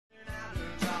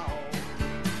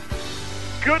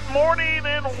Good morning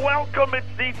and welcome. It's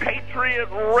the Patriot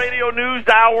Radio News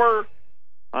Hour.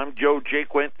 I'm Joe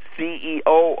Jaquint,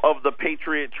 CEO of the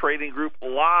Patriot Trading Group,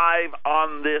 live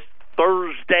on this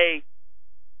Thursday.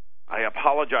 I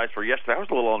apologize for yesterday. I was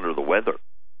a little under the weather.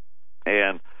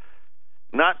 And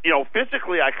not,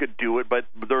 physically I could do it, but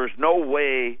there's no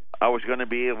way I was going to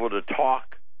be able to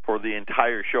talk for the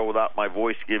entire show without my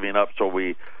voice giving up, so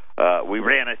we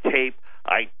ran a tape.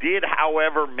 I did,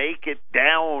 however, make it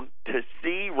down to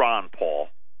see Ron Paul.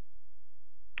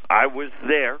 I was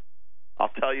there.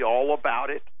 I'll tell you all about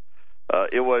it.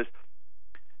 It was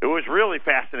really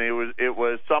fascinating. It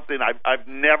was something I've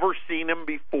never seen him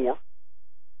before.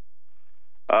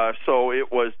 So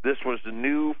this was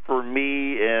new for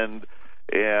me, and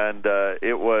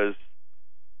it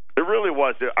really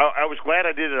was. I was glad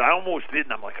I did it. I almost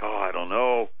didn't. I'm like, I don't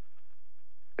know.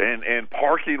 And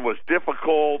parking was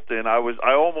difficult, and I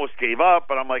almost gave up,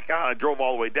 but I'm like, I drove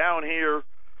all the way down here.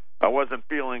 I wasn't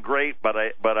feeling great, but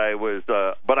I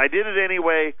did it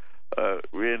anyway.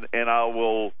 And I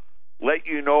will let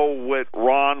you know what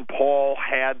Ron Paul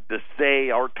had to say.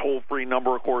 Our toll-free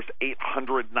number, of course,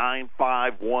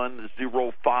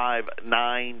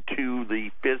 800-951-0592. The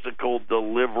physical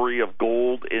delivery of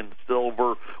gold and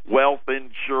silver, wealth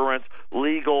insurance,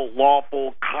 legal,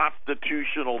 lawful,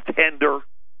 constitutional tender.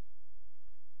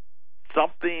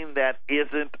 Something that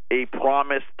isn't a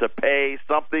promise to pay,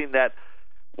 something that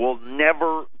will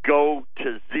never go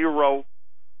to zero.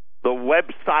 The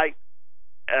website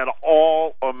at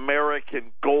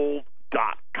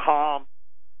allamericangold.com,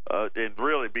 and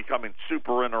really becoming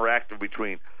super interactive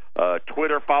between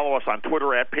Twitter. Follow us on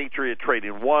Twitter at Patriot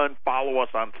Trading One. Follow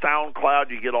us on SoundCloud.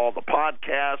 You get all the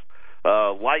podcasts.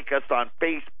 Like us on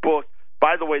Facebook.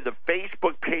 By the way, the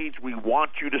Facebook page we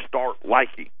want you to start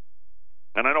liking.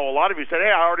 And I know a lot of you said, hey,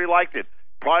 I already liked it.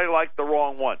 Probably liked the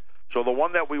wrong one. So the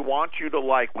one that we want you to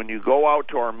like, when you go out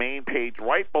to our main page,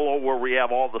 right below where we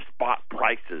have all the spot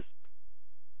prices,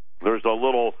 there's a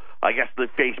little, I guess, the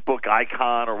Facebook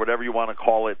icon or whatever you want to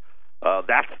call it.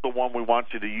 That's the one we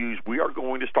want you to use. We are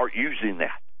going to start using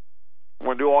that. We're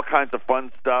going to do all kinds of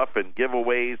fun stuff and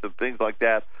giveaways and things like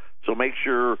that. So make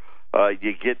sure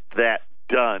you get that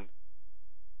done.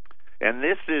 And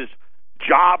this is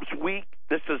Jobs Week.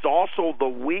 This is also the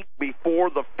week before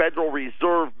the Federal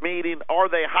Reserve meeting. Are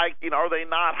they hiking? Are they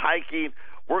not hiking?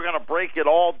 We're going to break it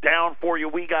all down for you.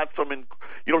 We got some,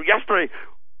 yesterday,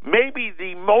 maybe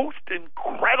the most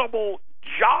incredible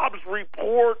jobs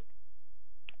report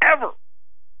ever.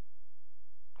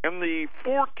 In the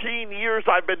 14 years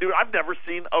I've been doing, I've never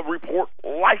seen a report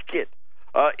like it.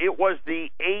 It was the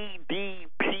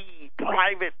ADP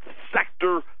Private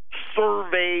Sector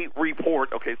Survey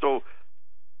Report. Okay, so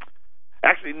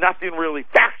actually nothing really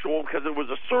factual because it was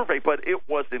a survey, but it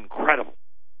was incredible.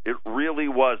 It really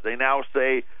was. They now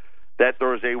say that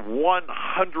there is a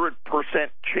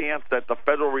 100% chance that the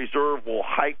Federal Reserve will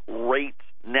hike rates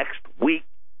next week,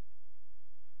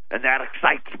 and that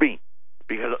excites me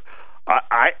because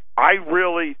I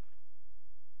really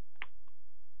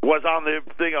was on the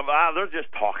thing of, they're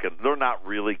just talking. They're not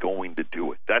really going to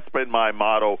do it. That's been my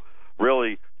motto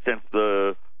really since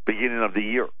the beginning of the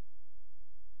year.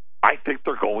 I think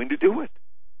they're going to do it.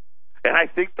 And I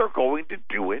think they're going to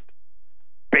do it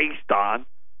based on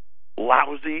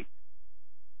lousy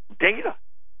data.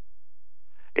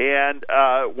 And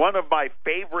one of my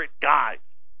favorite guys,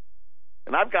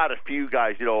 and I've got a few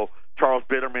guys, Charles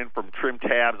Bitterman from Trim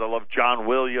Tabs. I love John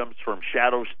Williams from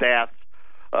Shadow Stats.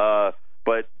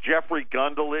 But Jeffrey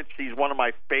Gundelich, he's one of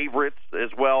my favorites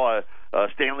as well.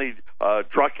 Stanley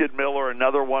Druckenmiller,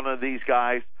 another one of these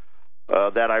guys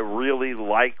that I really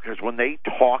like, because when they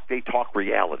talk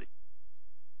reality.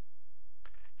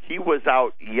 He was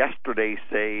out yesterday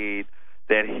saying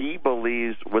that he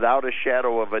believes, without a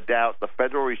shadow of a doubt, the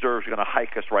Federal Reserve is going to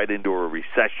hike us right into a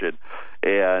recession.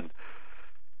 And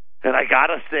I got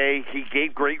to say, he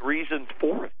gave great reasons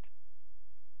for it.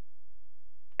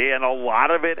 And a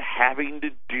lot of it having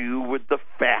to do with the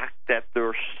fact that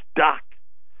they're stuck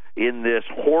in this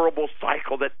horrible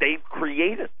cycle that they've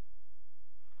created.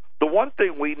 The one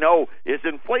thing we know is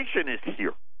inflation is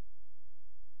here.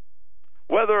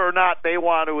 Whether or not they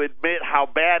want to admit how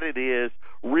bad it is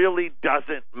really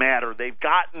doesn't matter. They've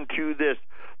gotten to this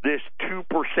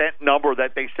 2% number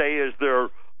that they say is their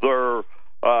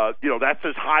that's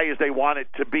as high as they want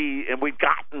it to be, and we've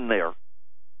gotten there.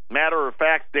 Matter of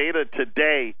fact, data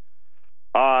today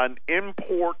on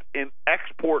import and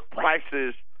export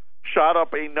prices shot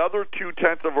up another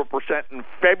 0.2% in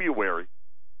February.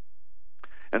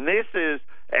 And this is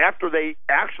after they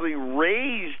actually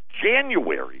raised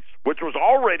January's, which was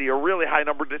already a really high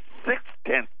number, to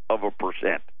 0.6%.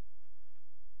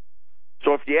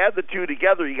 So if you add the two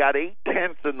together, you got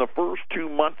 0.8 in the first 2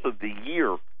 months of the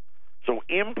year. So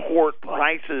import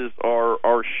prices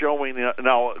are showing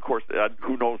now. Of course,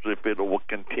 who knows if it will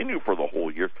continue for the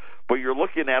whole year? But you're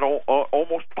looking at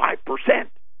almost 5%.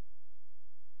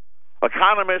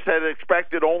 Economists had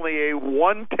expected only a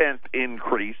 0.1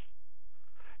 increase.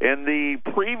 And the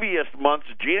previous month's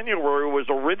January was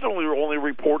originally only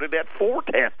reported at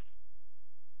 0.4.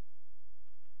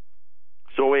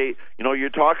 So you're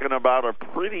talking about a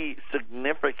pretty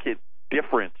significant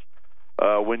difference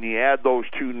when you add those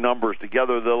two numbers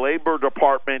together. The Labor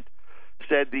Department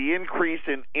said the increase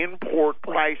in import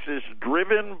prices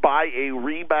driven by a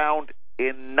rebound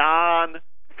in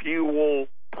non-fuel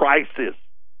prices.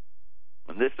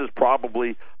 And this is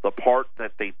probably the part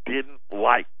that they didn't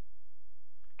like.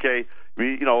 Okay,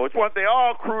 it's one thing.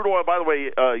 Oh, crude oil. By the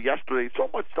way, yesterday, so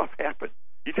much stuff happened.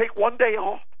 You take one day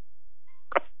off.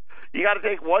 You got to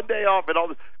take one day off, and all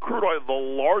the crude oil. The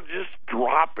largest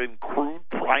drop in crude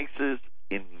prices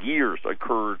in years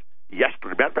occurred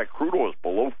yesterday. Matter of fact, crude oil is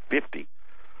below 50.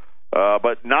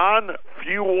 But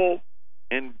non-fuel,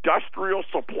 industrial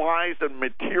supplies and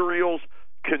materials,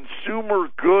 consumer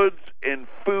goods and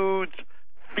foods,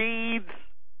 feeds,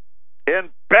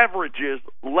 and beverages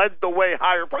led the way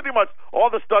higher. Pretty much all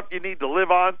the stuff you need to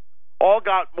live on all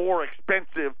got more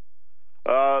expensive.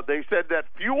 They said that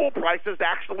fuel prices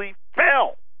actually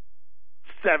fell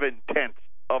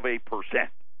 0.7%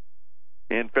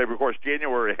 in February. Of course,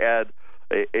 January had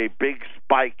a big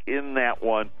spike in that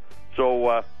one.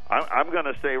 So I'm going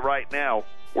to say right now,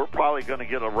 we're probably going to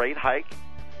get a rate hike.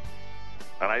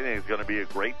 And I think it's going to be a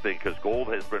great thing because gold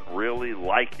has been really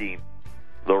liking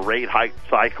the rate hike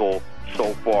cycle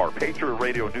so far. Patriot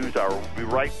Radio News Hour. We'll be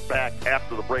right back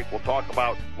after the break. We'll talk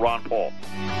about Ron Paul.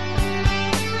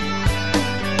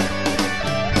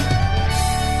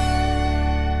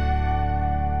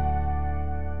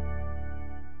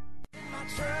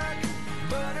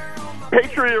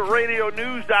 Patriot Radio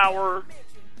News Hour,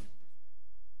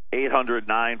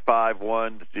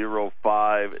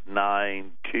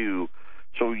 800-951-0592.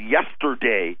 So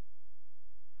yesterday,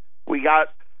 we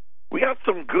got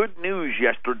some good news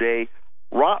yesterday.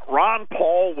 Ron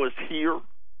Paul was here.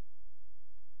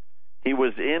 He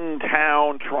was in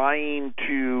town trying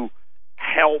to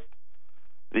help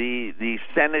the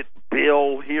Senate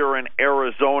bill here in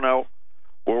Arizona,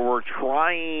 where we're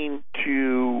trying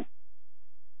to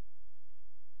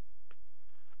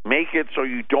make it so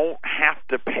you don't have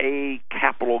to pay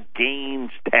capital gains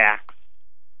tax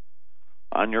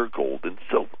on your gold and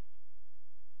silver.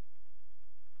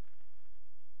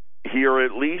 Here,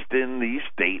 at least in the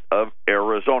state of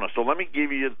Arizona. So let me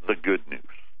give you the good news.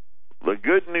 The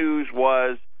good news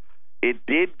was it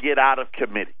did get out of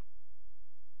committee.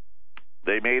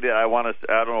 They made it, I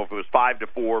don't know if it was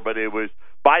 5-4, but it was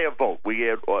by a vote. We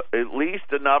had at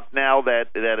least enough now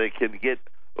that it can get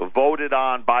voted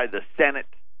on by the Senate.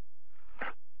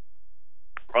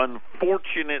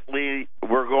 Unfortunately,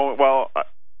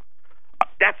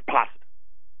 that's positive.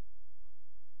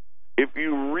 If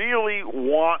you really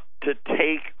want to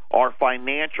take our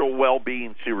financial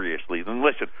well-being seriously, then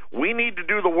listen, we need to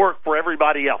do the work for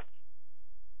everybody else.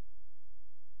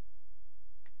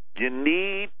 You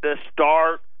need to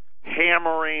start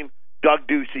hammering Doug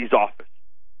Ducey's office.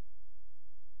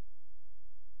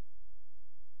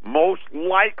 Most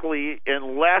likely,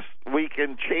 unless we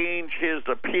can change his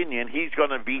opinion, he's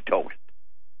going to veto it.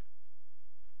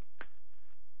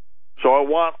 So I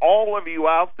want all of you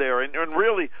out there, and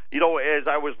really, as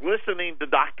I was listening to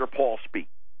Dr. Paul speak,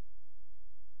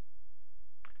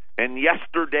 and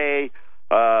yesterday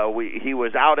he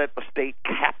was out at the state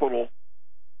capitol,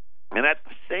 and at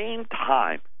the same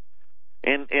time,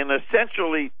 in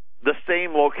essentially the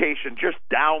same location, just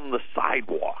down the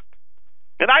sidewalk.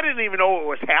 And I didn't even know what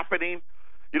was happening.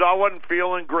 I wasn't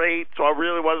feeling great, so I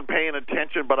really wasn't paying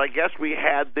attention. But I guess we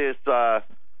had this,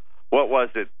 what was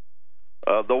it?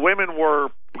 The women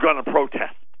were going to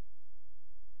protest,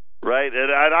 right?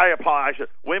 And I apologize.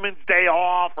 Women's Day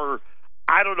off or,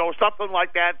 I don't know, something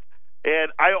like that.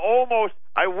 And I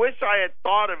wish I had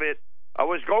thought of it. I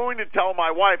was going to tell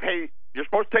my wife, hey, you're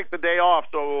supposed to take the day off,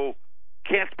 so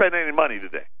can't spend any money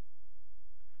today.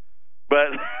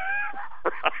 But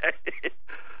right,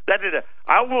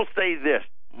 I will say this,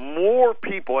 more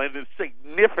people, and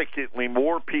significantly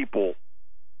more people,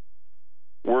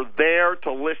 were there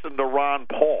to listen to Ron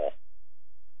Paul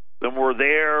than were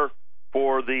there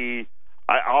for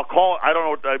I'll call it, I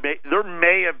don't know, there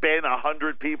may have been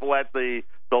 100 people at the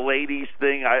ladies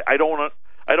thing. I don't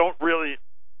really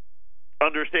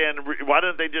understand. Why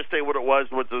didn't they just say what it was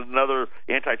another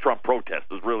anti-Trump protest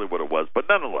is really what it was. But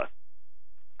nonetheless,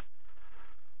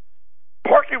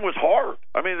 driving was hard.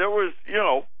 I mean, there was,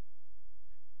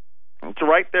 it's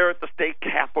right there at the state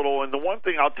capitol. And the one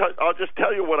thing I'll just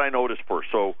tell you what I noticed first.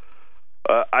 So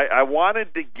I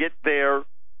wanted to get there,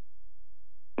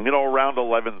 around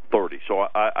 11:30. So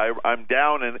I'm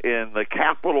down in the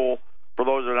Capitol. For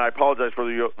those, and I apologize for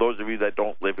those of you that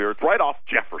don't live here. It's right off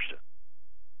Jefferson.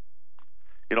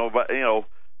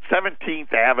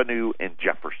 17th Avenue and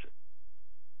Jefferson.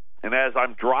 And as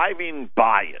I'm driving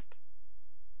by it,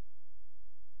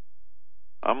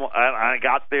 I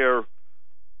got there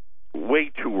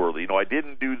way too early. I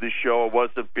didn't do the show. I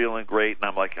wasn't feeling great, and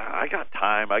I'm like, I got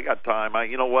time.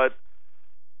 You know what?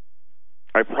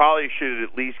 I probably should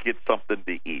at least get something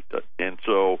to eat. And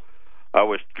so I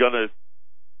was going to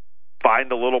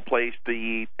find a little place to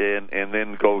eat and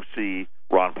then go see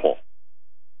Ron Paul.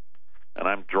 And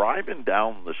I'm driving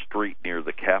down the street near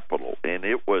the Capitol, and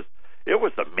it was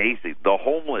amazing. The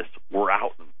homeless were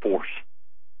out in force.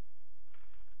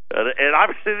 And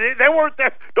obviously they weren't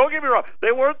there. Don't get me wrong.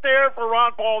 They weren't there for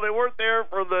Ron Paul. They weren't there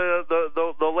for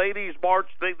the ladies' march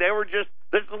thing. They were just,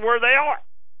 this is where they are.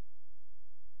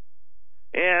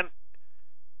 And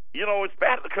it's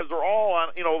bad because they're all on.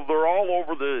 They're all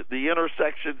over the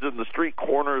intersections and the street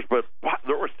corners. But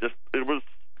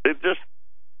it just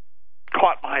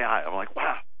caught my eye. I'm like,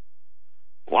 wow,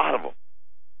 a lot of them.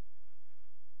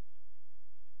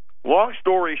 Long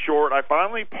story short, I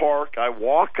finally park. I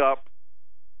walk up.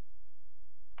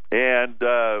 And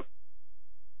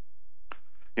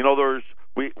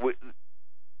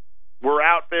we're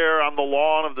out there on the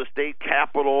lawn of the state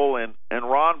capitol, and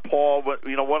Ron Paul.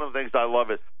 One of the things I love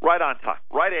is right on time,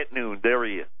 right at noon. There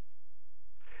he is,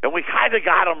 and we kind of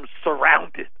got him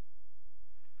surrounded.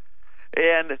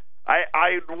 And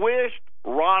I wished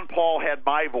Ron Paul had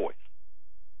my voice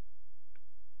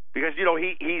because he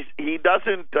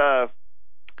doesn't.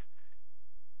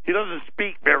 He doesn't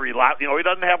speak very loud. He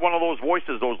doesn't have one of those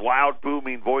voices, those loud,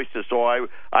 booming voices. So I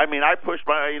pushed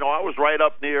my. I was right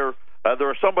up near. There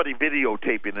was somebody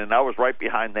videotaping, and I was right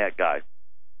behind that guy.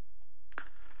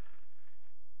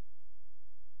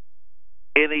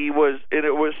 And it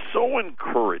was so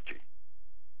encouraging.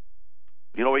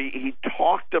 He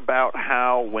talked about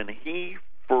how when he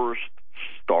first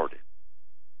started,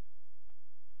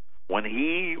 when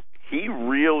he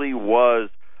really was.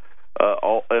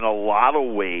 In a lot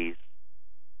of ways,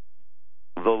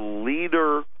 the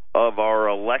leader of our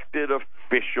elected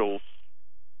officials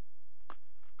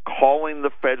calling the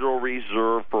Federal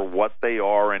Reserve for what they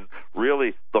are and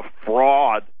really the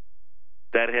fraud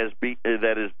that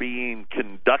is being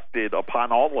conducted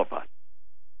upon all of us.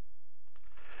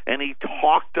 And he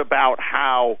talked about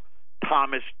how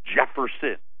Thomas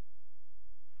Jefferson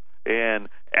and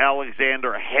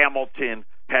Alexander Hamilton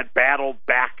had battled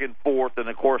back and forth, and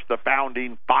of course the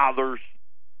founding fathers,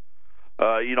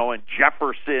 and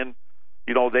Jefferson,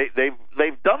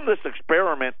 they've done this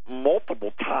experiment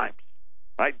multiple times,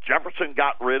 right? Jefferson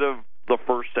got rid of the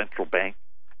first central bank.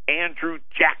 Andrew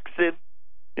Jackson,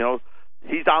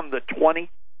 he's on the 20.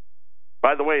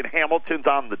 By the way, and Hamilton's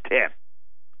on the 10.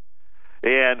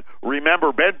 And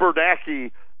remember, Ben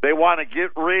Bernanke, they want to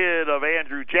get rid of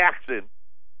Andrew Jackson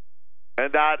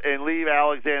and leave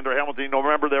Alexander Hamilton.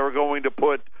 Remember, they were going to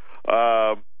put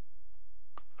an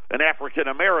African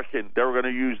American. They were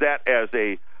going to use that as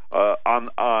on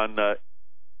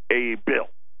a bill,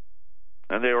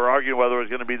 and they were arguing whether it was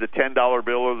going to be the $10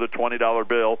 bill or the $20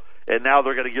 bill. And now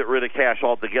they're going to get rid of cash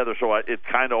altogether. So it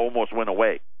kind of almost went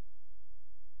away.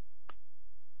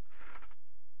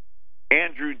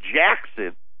 Andrew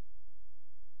Jackson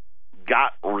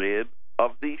got rid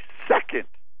of the second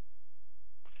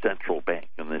central bank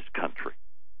in this country.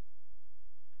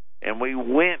 And we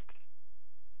went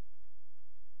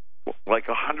like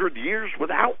 100 years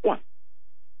without one.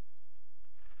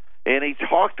 And he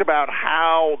talked about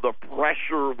how the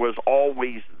pressure was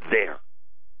always there,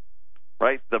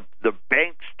 right? The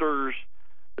banksters,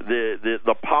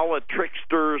 the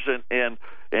politricksters, and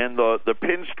the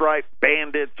pinstripe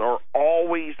bandits are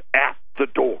always at the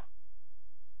door,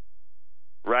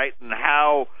 right? And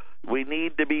how we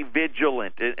need to be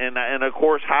vigilant, and of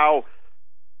course how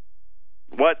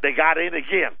they got in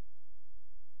again.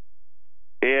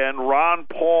 And Ron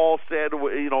Paul said,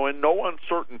 in no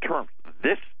uncertain terms,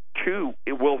 this too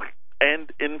it will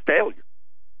end in failure.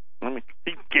 I mean,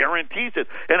 he guarantees it.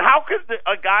 And how could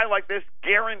a guy like this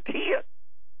guarantee it?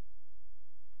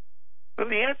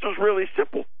 And the answer is really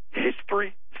simple.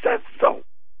 History says so.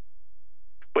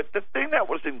 But the thing that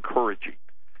was encouraging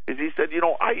is he said,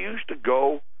 I used to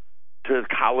go to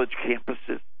college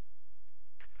campuses.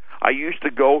 I used to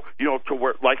go, to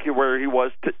where he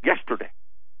was yesterday.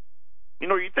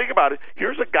 You think about it.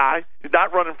 Here's a guy who's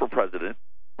not running for president.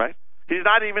 right? He's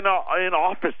not even in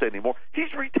office anymore.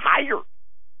 He's retired.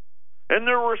 And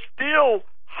there were still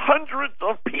hundreds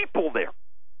of people there.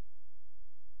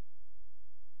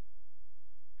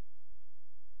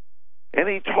 And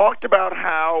he talked about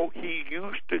how he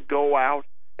used to go out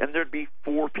and there'd be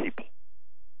 4 people.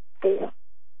 4.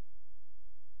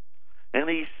 And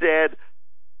he said,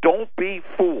 don't be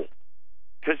fooled.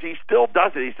 Because he still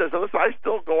does it. He says, listen, I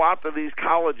still go out to these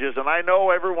colleges, and I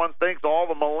know everyone thinks all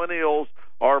the millennials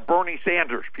are Bernie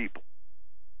Sanders people.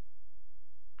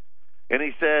 And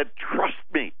he said, trust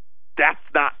me, that's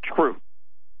not true.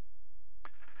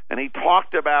 And he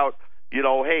talked about,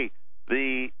 hey,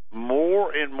 the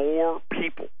more and more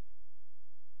people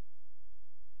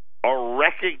are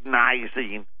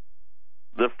recognizing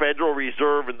the Federal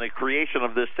Reserve and the creation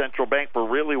of this central bank for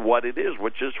really what it is,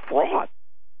 which is fraud.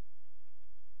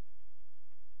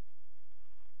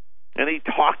 And he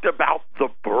talked about the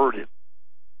burden.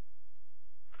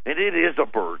 And it is a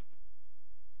burden.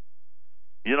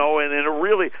 And it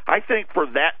really, I think for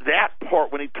that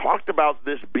part, when he talked about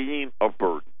this being a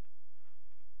burden,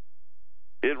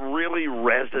 it really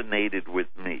resonated with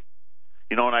me.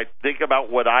 And I think about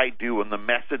what I do and the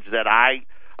message that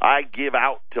I give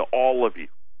out to all of you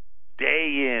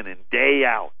day in and day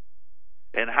out,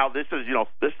 and how this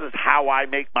is how I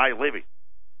make my living.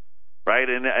 Right,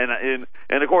 and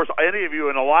of course, any of you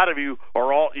and a lot of you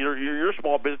are all you're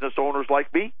small business owners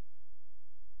like me.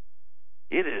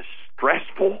 It is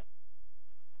stressful,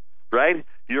 right?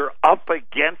 You're up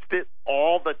against it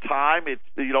all the time. It's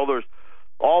there's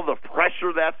all the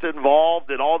pressure that's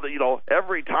involved, and all the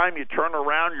every time you turn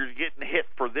around, you're getting hit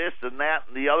for this and that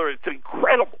and the other. It's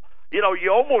incredible.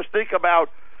 You almost think about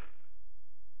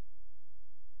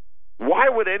why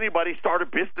would anybody start a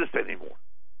business anymore?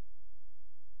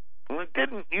 Well, it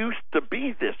didn't used to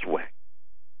be this way.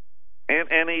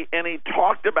 And he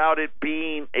talked about it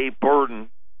being a burden,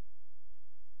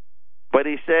 but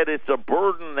he said it's a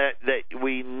burden that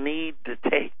we need to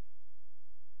take.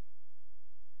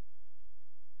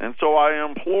 And so I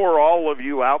implore all of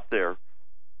you out there,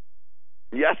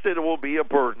 yes, it will be a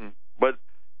burden, but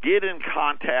get in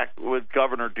contact with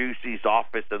Governor Ducey's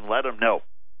office and let him know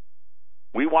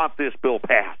we want this bill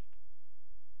passed.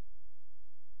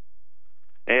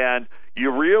 And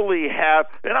you really have,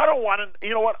 and I don't want to,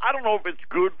 I don't know if it's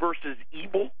good versus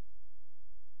evil,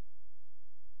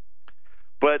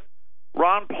 but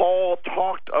Ron Paul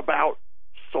talked about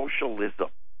socialism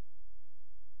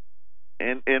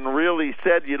and really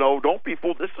said, don't be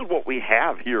fooled. This is what we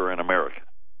have here in America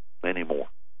anymore,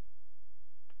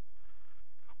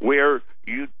 where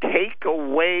you take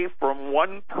away from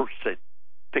one person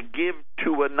to give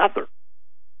to another.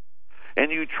 And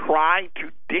you try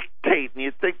to dictate, and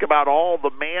you think about all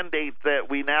the mandates that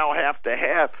we now have to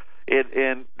have,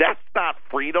 and that's not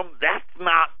freedom. That's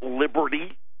not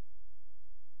liberty.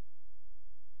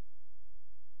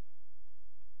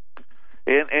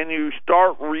 And you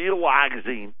start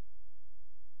realizing,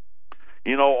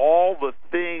 all the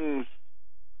things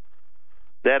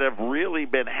that have really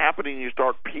been happening. You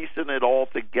start piecing it all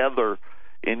together,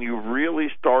 and you really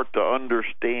start to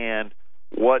understand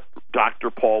what Dr.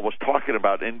 Paul was talking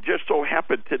about. And just so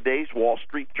happened today's Wall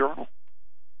Street Journal,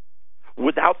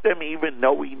 without them even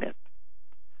knowing it,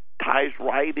 ties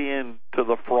right in to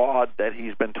the fraud that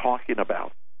he's been talking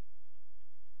about.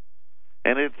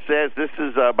 And it says, this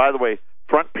is, by the way,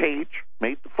 front page,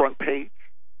 made the front page.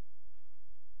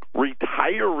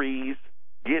 Retirees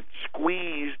get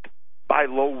squeezed by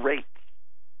low rates.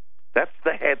 That's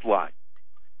the headline.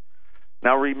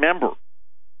 Now remember,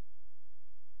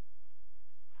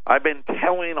 I've been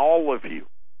telling all of you,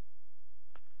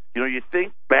 you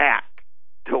think back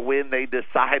to when they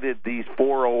decided these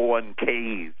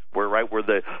 401ks were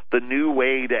the new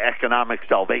way to economic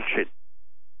salvation.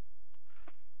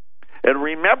 And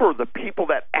remember, the people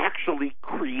that actually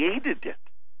created it,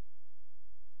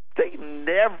 they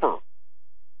never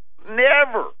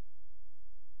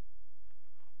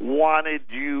wanted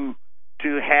you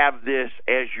to have this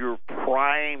as your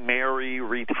primary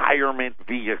retirement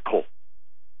vehicle.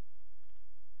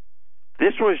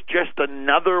 This was just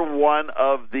another one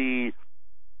of the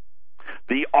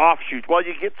offshoots. Well,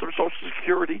 you get some Social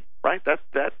Security, right?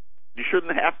 That you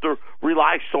shouldn't have to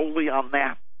rely solely on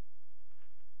that.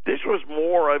 This was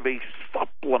more of a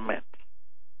supplement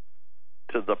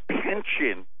to the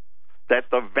pension that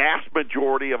the vast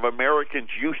majority of Americans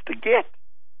used to get.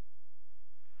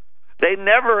 They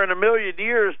never in a million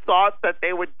years thought that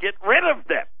they would get rid of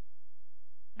them.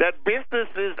 That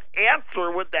businesses'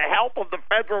 answer with the help of the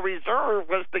Federal Reserve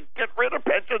was to get rid of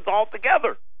pensions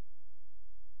altogether.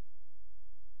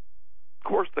 Of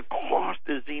course, the cost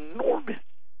is enormous.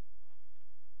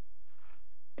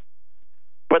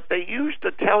 they used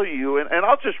to tell you, and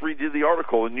I'll just read you the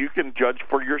article, and you can judge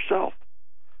for yourself.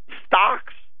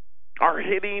 Stocks are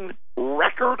hitting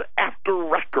record after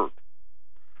record.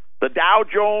 The Dow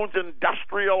Jones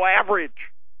Industrial Average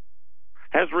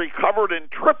has recovered and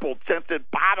tripled since it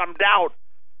bottomed out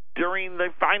during the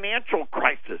financial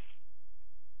crisis.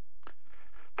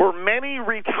 For many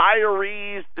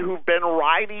retirees who've been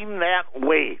riding that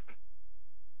wave,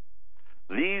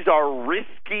 these are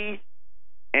risky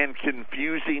and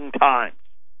confusing times.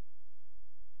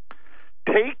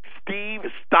 Take Steve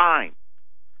Stein,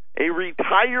 a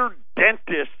retired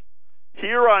dentist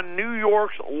here on New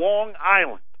York's Long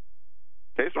Island.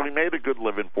 Okay, so he made a good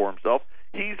living for himself.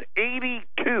 He's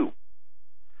 82.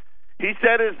 He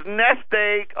said his nest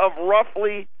egg of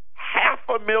roughly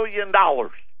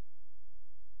 $500,000.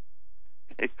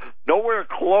 Nowhere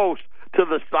close to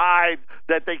the side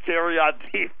that they carry on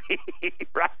TV.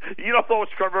 Right? You know those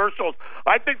commercials?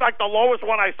 I think like the lowest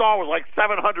one I saw was like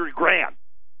 $700,000.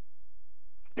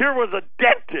 Here was a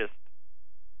dentist,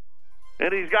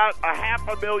 and he's got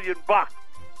 $500,000.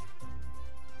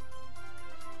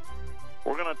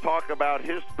 We're going to talk about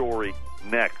his story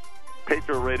next.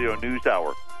 Patriot Radio News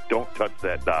Hour. Don't touch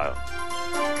that dial.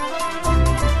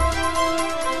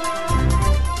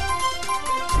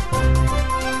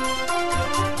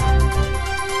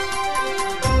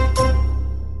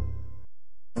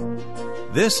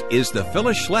 This is the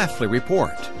Phyllis Schlafly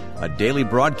Report, a daily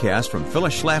broadcast from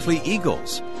Phyllis Schlafly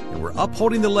Eagles. And we're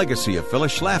upholding the legacy of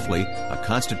Phyllis Schlafly, a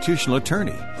constitutional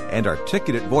attorney and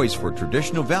articulate voice for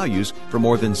traditional values for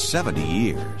more than 70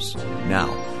 years.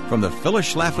 Now, from the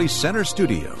Phyllis Schlafly Center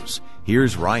Studios,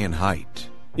 here's Ryan Haidt.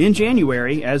 In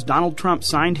January, as Donald Trump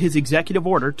signed his executive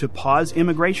order to pause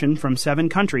immigration from 7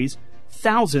 countries,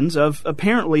 thousands of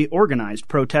apparently organized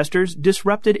protesters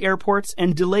disrupted airports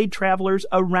and delayed travelers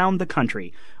around the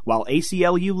country, while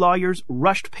ACLU lawyers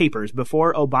rushed papers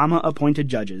before Obama-appointed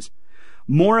judges.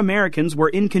 More Americans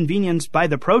were inconvenienced by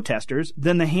the protesters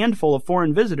than the handful of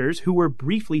foreign visitors who were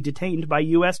briefly detained by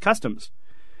U.S. Customs.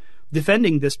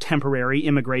 Defending this temporary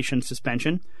immigration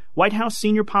suspension, White House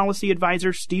senior policy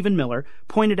advisor Stephen Miller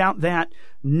pointed out that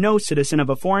no citizen of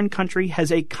a foreign country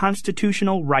has a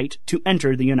constitutional right to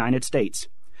enter the United States.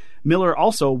 Miller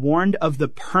also warned of the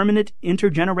permanent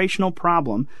intergenerational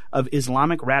problem of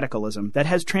Islamic radicalism that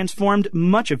has transformed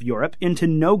much of Europe into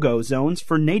no-go zones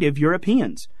for native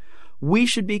Europeans. We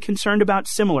should be concerned about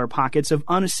similar pockets of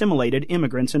unassimilated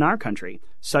immigrants in our country,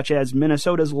 such as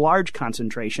Minnesota's large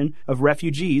concentration of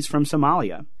refugees from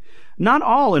Somalia. Not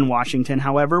all in Washington,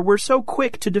 however, were so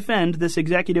quick to defend this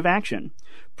executive action.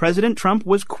 President Trump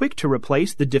was quick to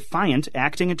replace the defiant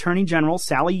acting Attorney General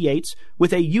Sally Yates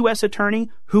with a U.S. attorney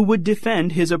who would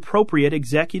defend his appropriate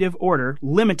executive order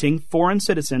limiting foreign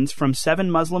citizens from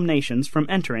 7 Muslim nations from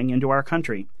entering into our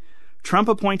country. Trump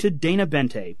appointed Dana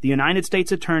Bente, the United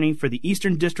States Attorney for the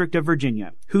Eastern District of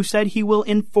Virginia, who said he will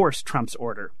enforce Trump's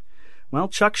order. Well,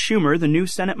 Chuck Schumer, the new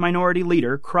Senate Minority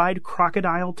Leader, cried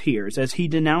crocodile tears as he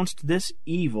denounced this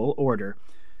evil order.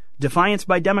 Defiance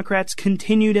by Democrats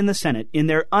continued in the Senate in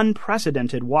their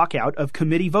unprecedented walkout of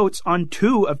committee votes on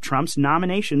 2 of Trump's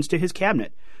nominations to his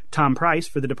cabinet, Tom Price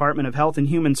for the Department of Health and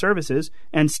Human Services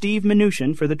and Steve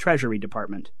Mnuchin for the Treasury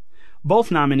Department.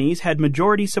 Both nominees had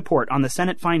majority support on the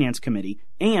Senate Finance Committee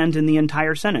and in the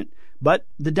entire Senate, but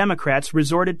the Democrats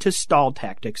resorted to stall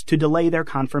tactics to delay their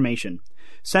confirmation.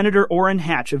 Senator Orrin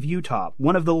Hatch of Utah,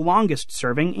 one of the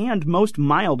longest-serving and most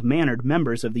mild-mannered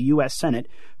members of the U.S. Senate,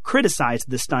 criticized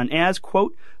the stunt as,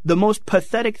 quote, the most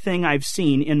pathetic thing I've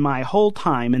seen in my whole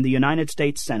time in the United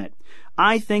States Senate.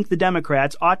 I think the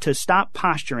Democrats ought to stop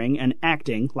posturing and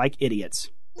acting like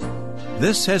idiots.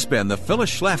 This has been the Phyllis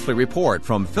Schlafly Report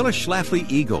from Phyllis Schlafly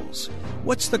Eagles.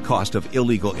 What's the cost of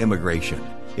illegal immigration?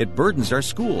 It burdens our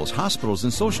schools, hospitals,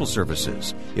 and social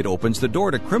services. It opens the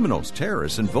door to criminals,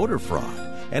 terrorists, and voter fraud.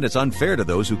 And it's unfair to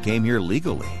those who came here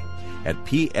legally. At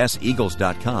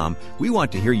pseagles.com, we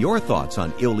want to hear your thoughts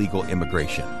on illegal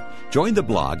immigration. Join the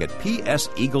blog at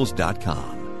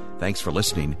pseagles.com. Thanks for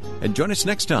listening, and join us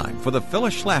next time for the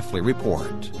Phyllis Schlafly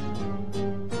Report.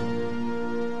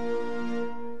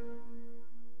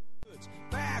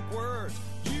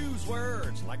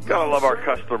 Gotta love our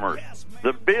customers.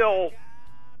 The bill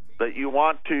that you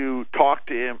want to talk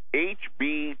to him,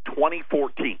 HB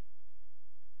 2014.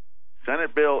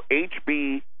 Senate Bill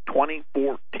HB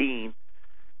 2014.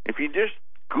 If you just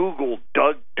Google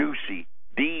Doug Ducey,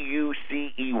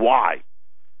 D-U-C-E-Y,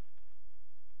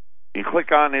 you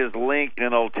click on his link and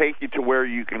it'll take you to where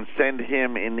you can send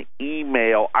him an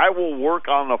email. I will work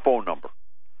on the phone number.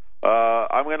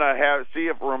 I'm going to see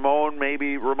if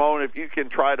Ramon, if you can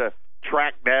try to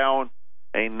track down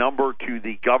a number to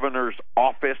the governor's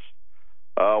office.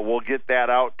 We'll get that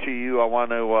out to you. I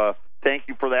want to thank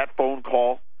you for that phone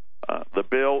call. The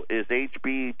bill is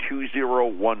HB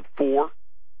 2014.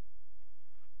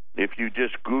 If you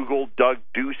just Google Doug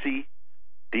Ducey,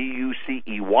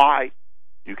 D-U-C-E-Y,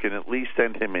 you can at least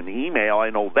send him an email. I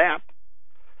know that.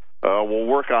 We'll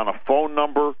work on a phone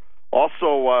number.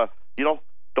 Also,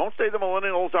 don't say the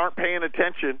millennials aren't paying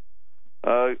attention.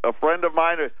 A friend of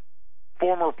mine, a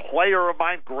former player of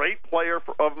mine, great player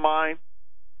of mine,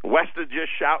 Weston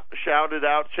just shouted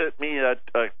out, sent me a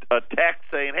text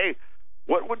saying, hey,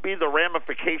 what would be the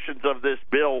ramifications of this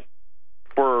bill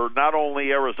for not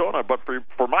only Arizona but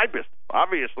for my business?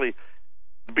 Obviously,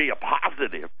 be a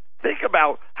positive. Think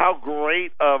about how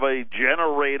great of a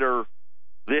generator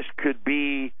this could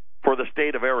be for the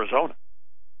state of Arizona.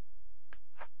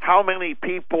 How many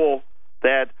people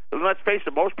that, and let's face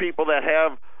it, most people that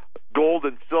have gold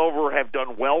and silver have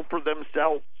done well for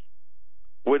themselves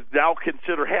would now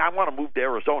consider, hey, I want to move to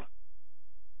Arizona.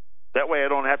 That way I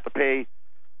don't have to pay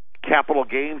capital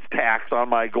gains tax on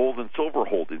my gold and silver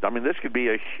holdings. I mean, this could be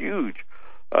a huge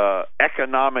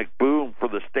economic boom for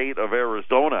the state of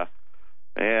Arizona.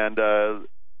 And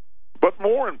but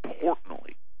more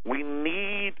importantly, we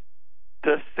need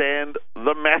to send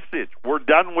the message. We're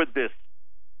done with this.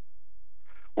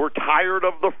 We're tired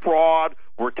of the fraud.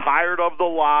 We're tired of the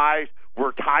lies.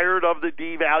 We're tired of the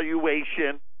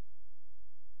devaluation.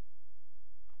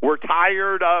 We're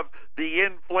tired of the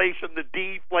inflation, the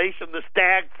deflation, the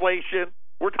stagflation.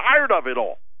 We're tired of it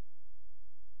all.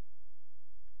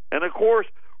 And, of course,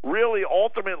 really,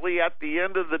 ultimately, at the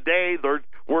end of the day,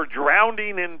 we're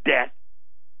drowning in debt.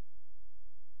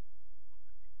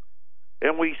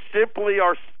 And we simply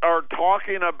are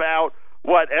talking about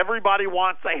what everybody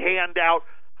wants a handout.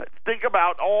 Think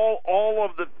about all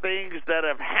of the things that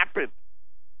have happened.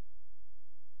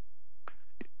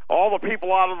 All the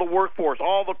people out of the workforce,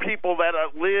 all the people that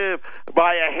live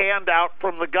by a handout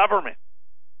from the government.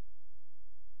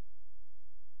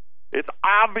 It's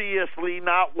obviously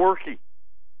not working.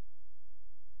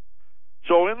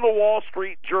 So in the Wall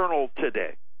Street Journal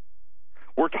today,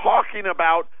 we're talking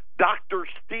about Dr.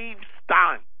 Steve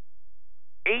Stein,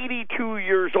 82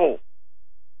 years old.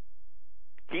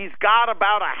 He's got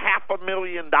about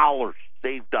 $500,000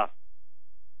 saved up.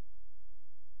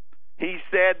 He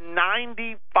said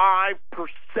 95%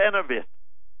 of it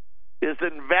is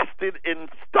invested in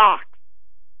stocks.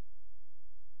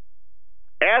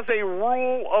 As a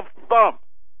rule of thumb,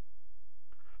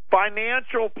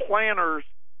 financial planners,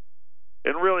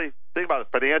 and really think about it,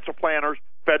 financial planners,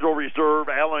 Federal Reserve,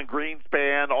 Alan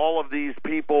Greenspan, all of these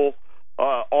people,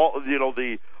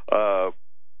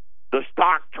 the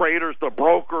stock traders, the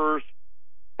brokers,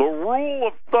 the rule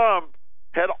of thumb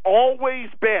had always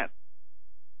been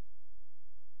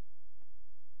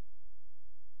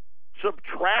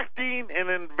subtracting an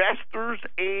investor's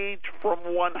age from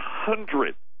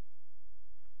 100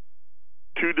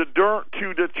 to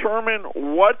determine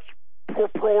what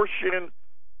proportion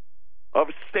of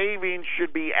savings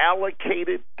should be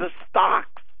allocated to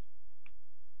stocks.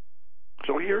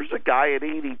 So here's a guy at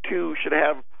 82 should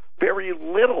have very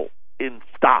little in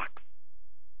stocks.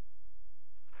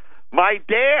 My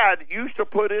dad used to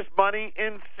put his money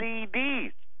in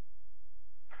CDs,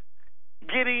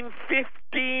 getting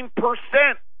 15%,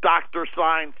 Dr.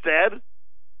 Stein said.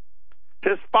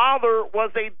 His father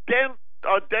was a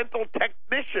dental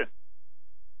technician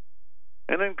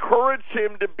and encouraged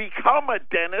him to become a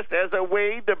dentist as a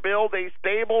way to build a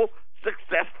stable,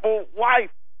 successful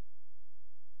life.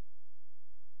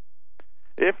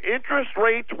 If interest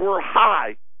rates were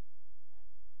high,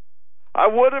 I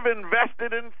would have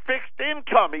invested in fixed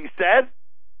income, he said.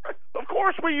 Of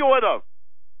course we would have.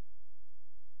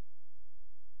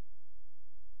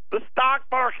 The stock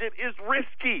market is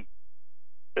risky.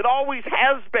 It always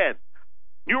has been.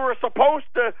 You were supposed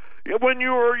to, when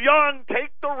you were young,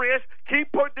 take the risk,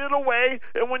 keep putting it away,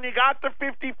 and when you got to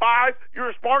 55,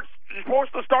 you're supposed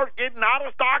to start getting out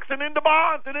of stocks and into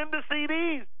bonds and into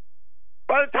CDs.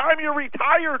 By the time you're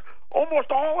retired,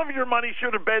 almost all of your money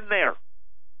should have been there.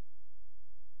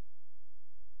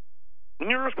 And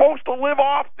you're supposed to live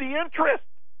off the interest.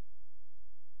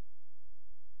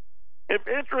 If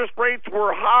interest rates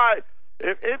were high,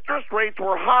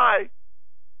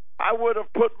 I would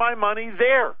have put my money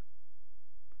there.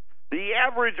 The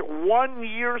average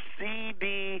 1-year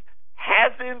CD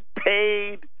hasn't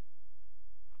paid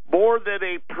more than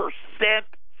 1%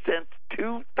 since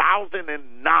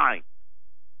 2009.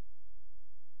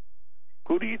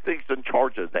 Who do you think's in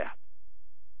charge of that?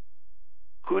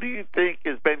 Who do you think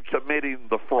has been committing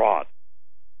the fraud?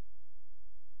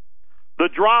 The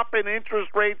drop in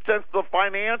interest rates since the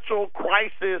financial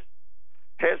crisis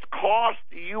has cost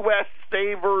U.S.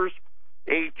 savers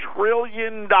 $1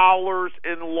 trillion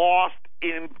in lost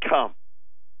income.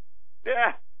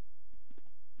 Yeah.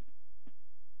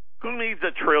 Who needs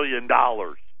 $1 trillion?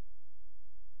 No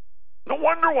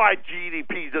wonder why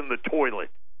GDP's in the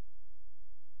toilet.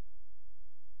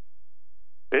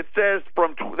 It says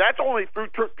that's only from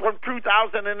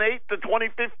 2008 to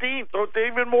 2015, so it's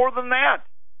even more than that.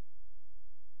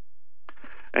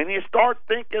 And you start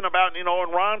thinking about, and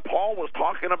Ron Paul was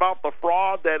talking about the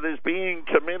fraud that is being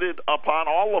committed upon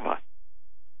all of us.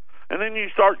 And then you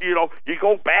start, you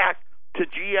go back to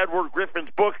G. Edward Griffin's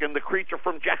book and The Creature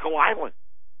from Jekyll Island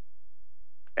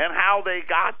and how they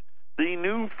got the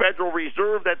new Federal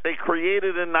Reserve that they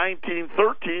created in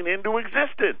 1913 into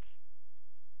existence.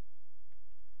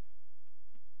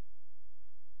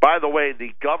 By the way,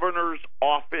 the governor's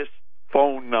office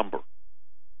phone number.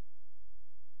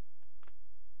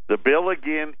 The bill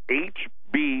again,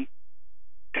 HB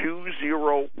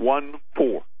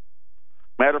 2014.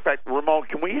 Matter of fact, Ramon,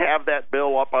 can we have that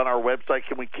bill up on our website?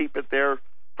 Can we keep it there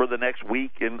for the next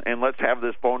week? And let's have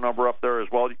this phone number up there as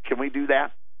well. Can we do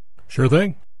that? Sure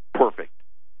thing. Perfect.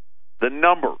 The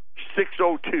number,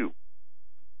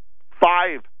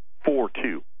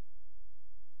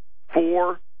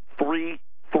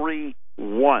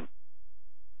 602-542-4331.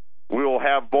 We will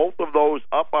have both of those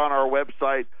up on our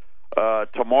website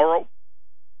tomorrow.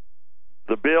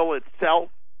 The bill itself,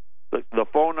 the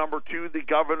phone number to the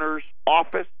governor's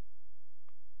office,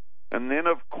 and then,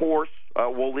 of course,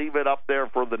 we'll leave it up there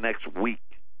for the next week.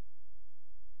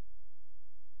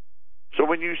 So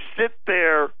when you sit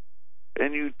there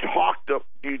and you talk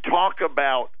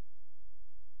about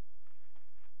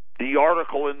the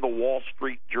article in the Wall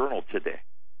Street Journal today,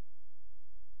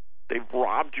 they've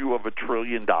robbed you of $1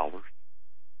 trillion.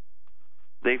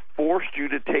 They forced you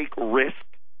to take risk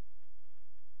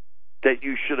that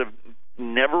you should have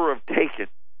never have taken.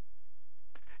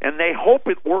 And they hope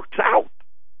it works out.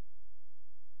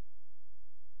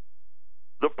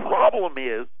 The problem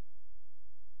is,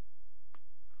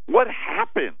 what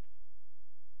happens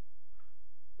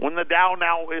when the Dow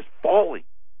now is falling?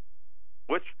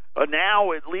 Which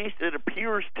now, at least it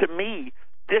appears to me,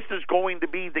 this is going to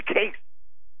be the case.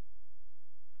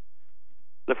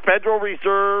 The Federal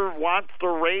Reserve wants to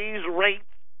raise rates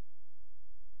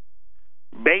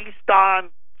based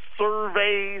on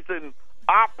surveys and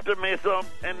optimism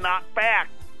and not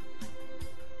facts.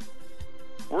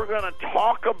 We're going to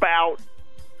talk about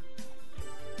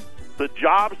the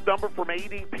jobs number from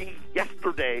ADP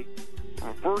yesterday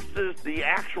versus the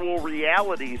actual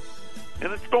realities.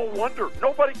 And it's no wonder.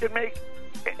 Nobody can make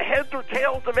heads or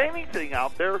tails of anything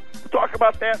out there. We'll talk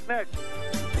about that next.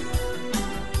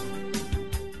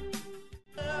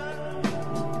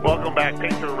 Welcome back.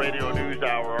 Patriot Radio News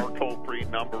Hour. Our toll-free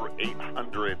number,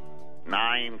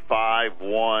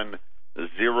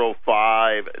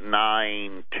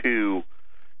 800-951-0592.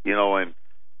 And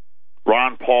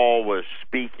Ron Paul was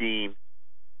speaking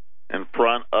in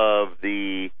front of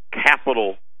the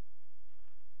Capitol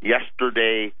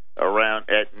yesterday around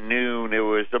at noon. It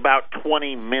was about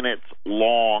 20 minutes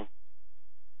long.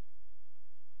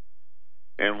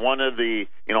 And one of the,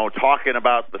 talking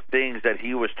about the things that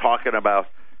he was talking about,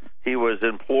 he was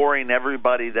imploring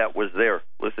everybody that was there,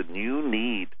 listen, you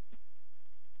need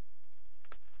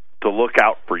to look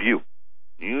out for you.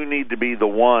 You need to be the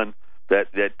one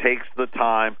that takes the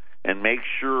time and makes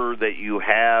sure that you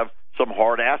have some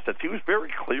hard assets. He was very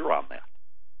clear on that.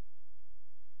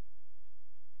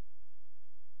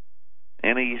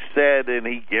 And he said, and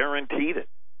he guaranteed it,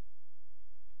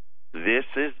 this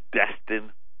is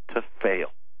destined to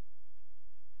fail.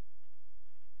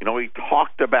 He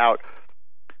talked about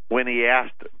when he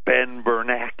asked Ben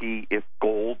Bernanke if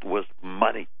gold was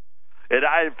money.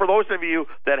 And for those of you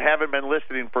that haven't been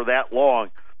listening for that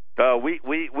long,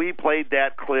 we played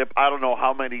that clip I don't know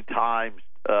how many times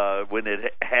when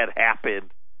it had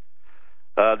happened.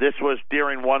 This was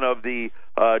during one of the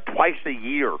twice a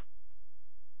year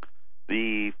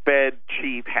the Fed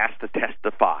chief has to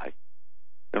testify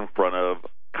in front of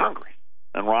Congress.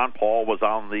 And Ron Paul was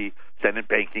on the Senate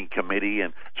Banking Committee,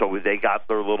 and so they got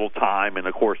their little time. And,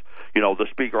 of course, the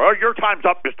speaker, your time's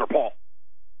up, Mr. Paul.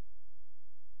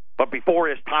 But before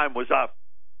his time was up,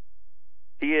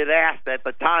 he had asked at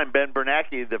the time, Ben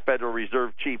Bernanke, the Federal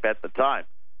Reserve chief at the time,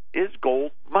 is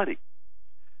gold money?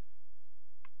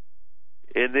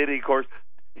 And then, of course,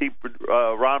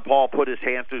 Ron Paul put his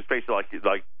hands to his face like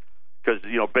because,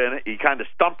 Ben, he kind of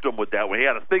stumped him with that one. He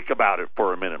had to think about it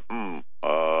for a minute.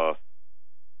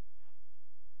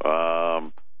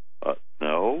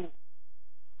 No.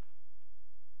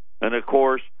 And, of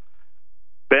course,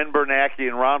 Ben Bernanke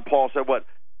and Ron Paul said what?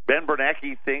 Ben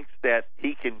Bernanke thinks that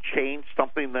he can change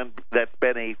something that's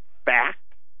been a fact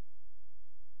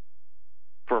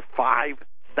for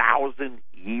 5,000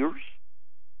 years?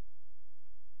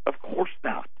 Of course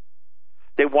not.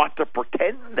 They want to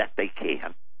pretend that they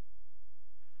can.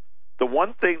 The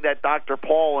one thing that Dr.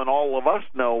 Paul and all of us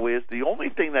know is the only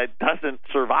thing that doesn't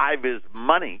survive is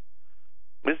money,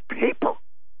 is paper,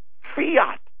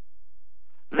 fiat.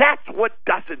 That's what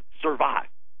doesn't survive.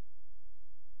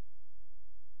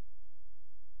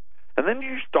 And then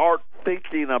you start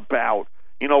thinking about,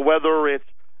 whether it's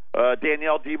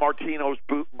Danielle DiMartino's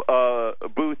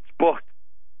Booth's book,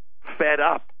 Fed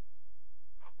Up,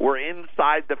 where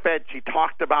inside the Fed she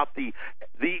talked about the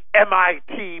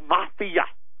MIT mafia.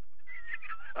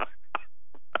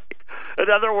 In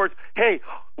other words, hey,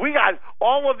 we got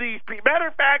all of these people. Matter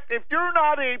of fact, if you're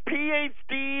not a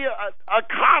PhD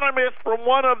economist from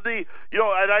one of the,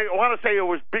 and I want to say it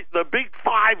was the big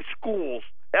five schools,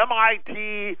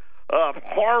 MIT,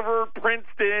 Harvard,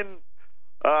 Princeton,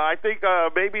 I think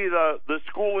maybe the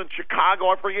school in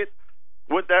Chicago, I forget.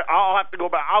 I'll have to go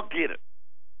back. I'll get it.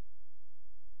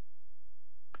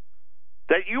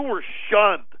 That you were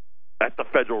shunned at the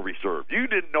Federal Reserve. You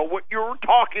didn't know what you were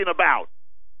talking about.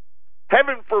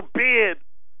 Heaven forbid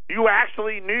you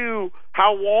actually knew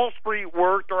how Wall Street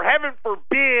worked, or heaven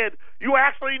forbid you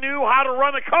actually knew how to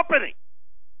run a company.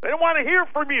 They don't want to hear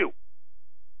from you.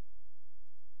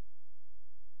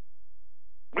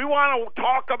 We want to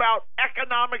talk about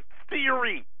economic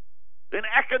theory and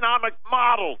economic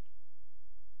models.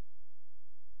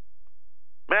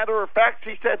 Matter of fact,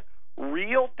 she said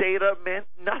real data meant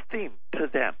nothing to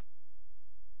them.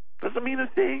 Doesn't mean a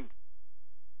thing.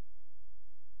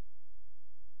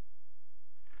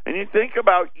 And you think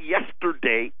about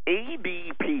yesterday,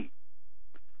 ADP,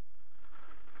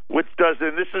 which does,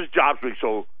 and this is jobs week,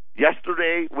 so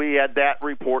yesterday we had that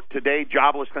report. Today,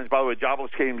 jobless claims, by the way,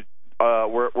 jobless claims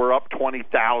we're up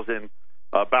 20,000,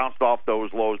 bounced off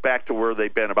those lows back to where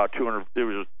they've been, about 200. It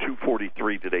was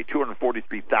 243 today.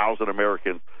 243,000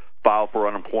 Americans filed for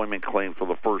unemployment claims for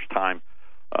the first time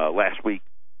last week.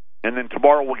 And then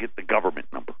tomorrow we'll get the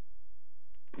government number.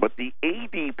 But the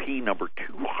ADP number,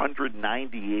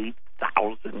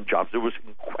 298,000 jobs. It was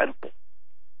incredible.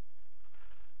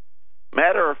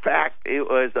 Matter of fact, it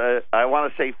was, I want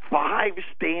to say, 5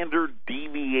 standard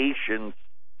deviations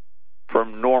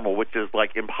from normal, which is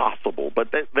like impossible.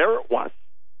 But there it was.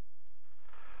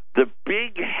 The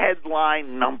big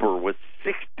headline number was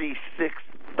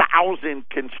 66,000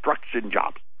 construction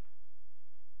jobs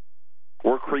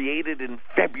were created in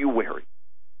February.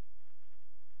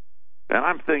 And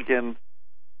I'm thinking,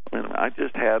 I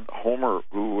just had Homer,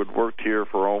 who had worked here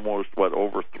for almost,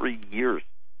 over 3 years.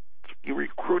 He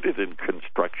recruited in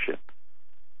construction.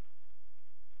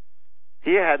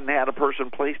 He hadn't had a person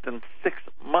placed in 6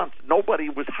 months. Nobody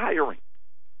was hiring.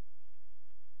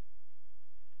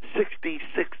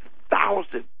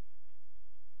 66,000.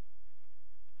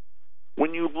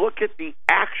 When you look at the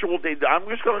actual data, I'm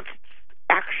just going to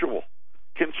actual.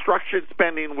 Construction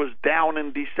spending was down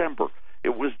in December.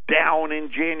 It was down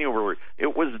in January.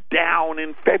 It was down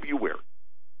in February.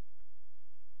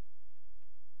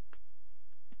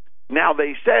 Now,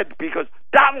 they said because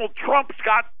Donald Trump's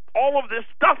got all of this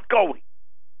stuff going.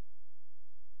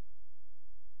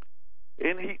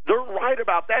 And they're right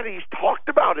about that. He's talked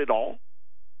about it all.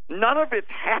 None of it's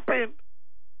happened.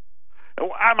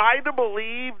 Am I to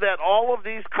believe that all of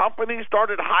these companies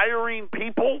started hiring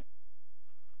people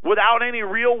without any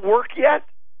real work yet?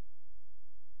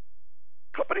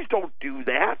 Companies don't do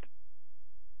that.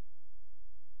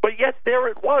 But yet there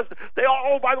it was. They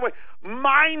all, by the way,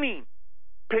 mining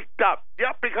picked up.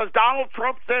 Yep, because Donald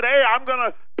Trump said, hey, I'm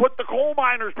going to put the coal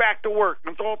miners back to work.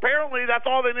 And so apparently that's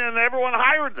all they did, and everyone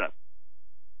hired them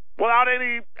without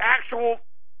any actual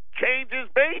changes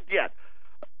made yet.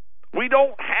 We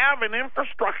don't have an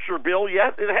infrastructure bill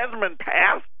yet. It hasn't been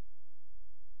passed.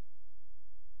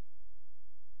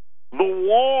 The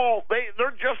wall,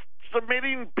 they're just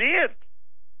submitting bids.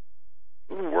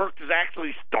 Work has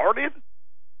actually started,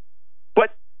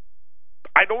 but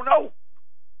I don't know.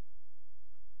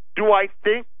 Do I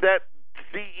think that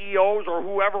CEOs or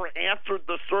whoever answered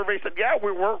the survey said, "Yeah,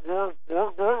 we're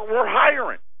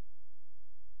hiring,"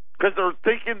 because they're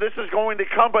thinking this is going to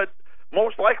come, but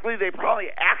most likely they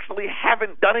probably actually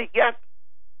haven't done it yet.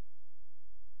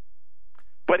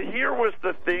 But here was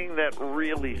the thing that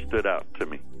really stood out to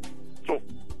me. So,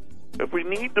 if we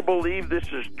need to believe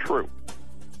this is true,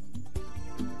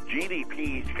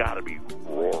 GDP's got to be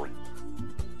roaring.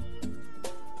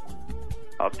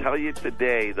 I'll tell you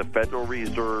today, the Federal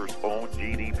Reserve's own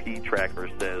GDP tracker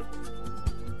says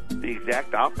the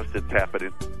exact opposite's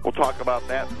happening. We'll talk about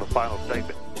that in the final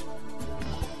segment.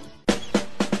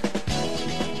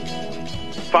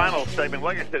 Final segment.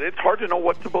 Like I said, it's hard to know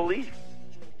what to believe.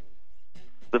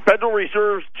 The Federal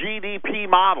Reserve's GDP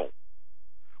model,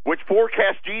 which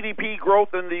forecasts GDP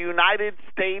growth in the United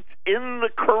States in the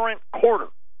current quarter,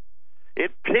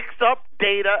 it picks up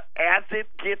data as it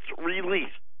gets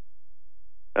released,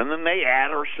 and then they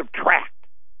add or subtract.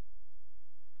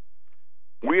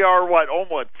 We are,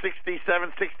 almost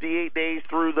 67, 68 days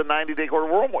through the 90-day quarter.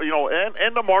 We're almost,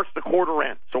 end of March, the quarter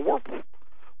ends. So we're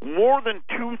more than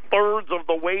two-thirds of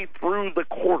the way through the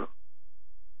quarter.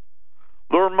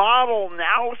 Their model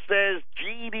now says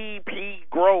GDP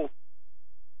growth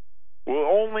will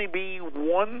only be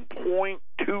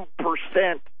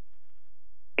 1.2%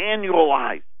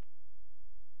 annualized.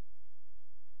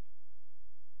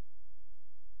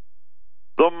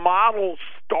 The model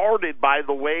started, by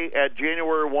the way, at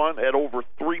January 1 at over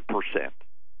 3%.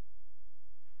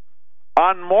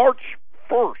 On March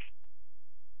 1st,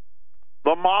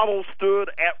 the model stood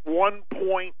at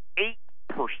 1.8%.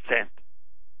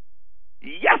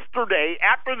 Yesterday,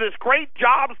 after this great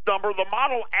jobs number, the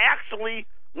model actually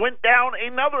went down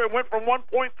another. It went from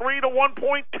 1.3 to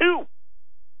 1.2.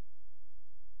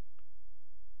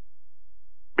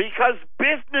 Because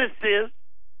businesses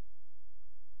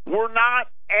were not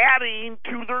adding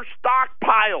to their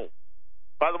stockpile.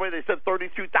 By the way, they said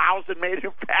 32,000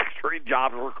 manufacturing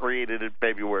jobs were created in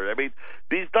February. I mean,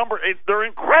 these numbers, they're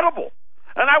incredible.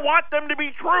 And I want them to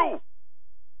be true.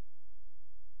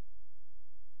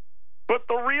 But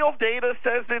the real data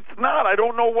says it's not. I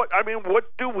don't know what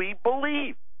do we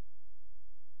believe?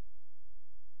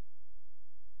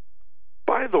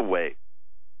 By the way,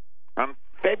 on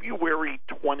February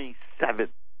 27th,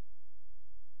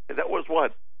 that was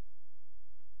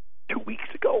 2 weeks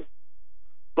ago,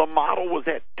 the model was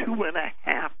at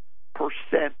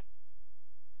 2.5%.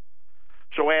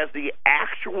 So as the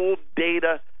actual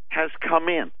data has come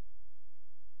in,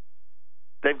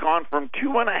 they've gone from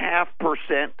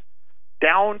 2.5%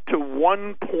 down to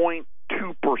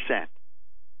 1.2%.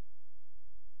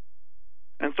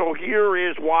 And so here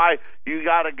is why you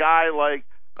got a guy like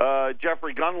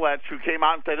Jeffrey Gundlach who came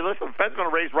out and said, listen, the Fed's going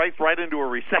to raise rates right into a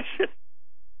recession.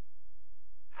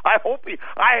 I hope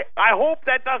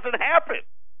that doesn't happen.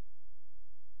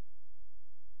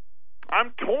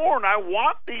 I'm torn. I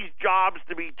want these jobs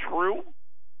to be true.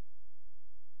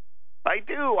 I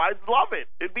do. I love it.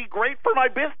 It'd be great for my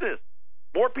business.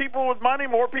 More people with money,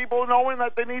 more people knowing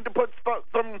that they need to put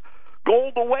some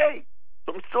gold away,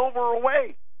 some silver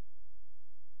away.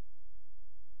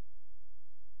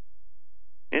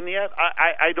 And yet,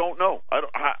 I don't know.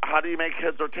 How do you make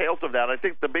heads or tails of that? I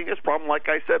think the biggest problem, like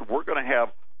I said, we're going to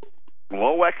have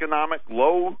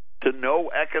low to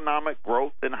no economic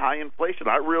growth and high inflation.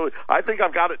 I think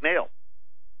I've got it nailed.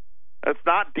 It's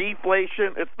not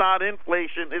deflation. It's not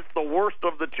inflation. It's the worst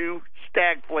of the two,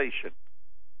 stagflation.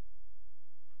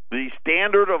 The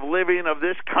standard of living of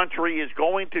this country is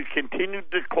going to continue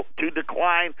to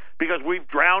decline because we've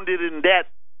drowned it in debt.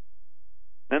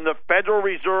 And the Federal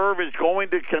Reserve is going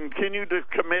to continue to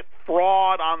commit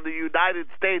fraud on the United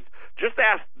States. Just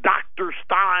ask Dr.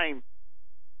 Stein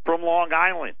from Long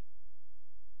Island.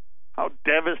 How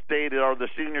devastated are the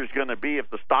seniors going to be if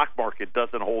the stock market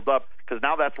doesn't hold up? Because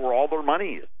now that's where all their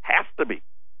money is. Has to be.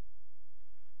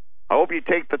 I hope you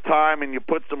take the time and you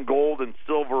put some gold and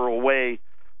silver away.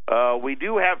 We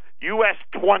do have U.S.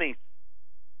 20,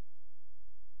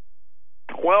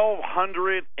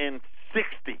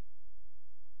 $1,260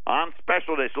 on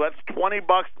special day. So that's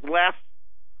 $20 less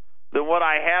than what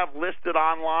I have listed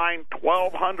online.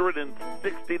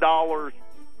 $1,260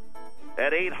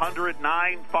 at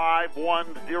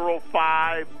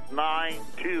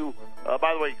 800-951-0592.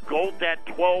 By the way, gold's at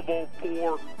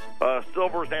 $1,204.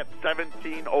 Silver's at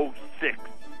 $1,706.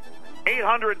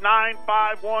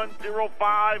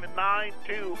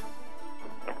 800-951-0592.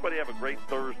 Everybody have a great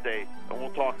Thursday, and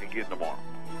we'll talk again tomorrow.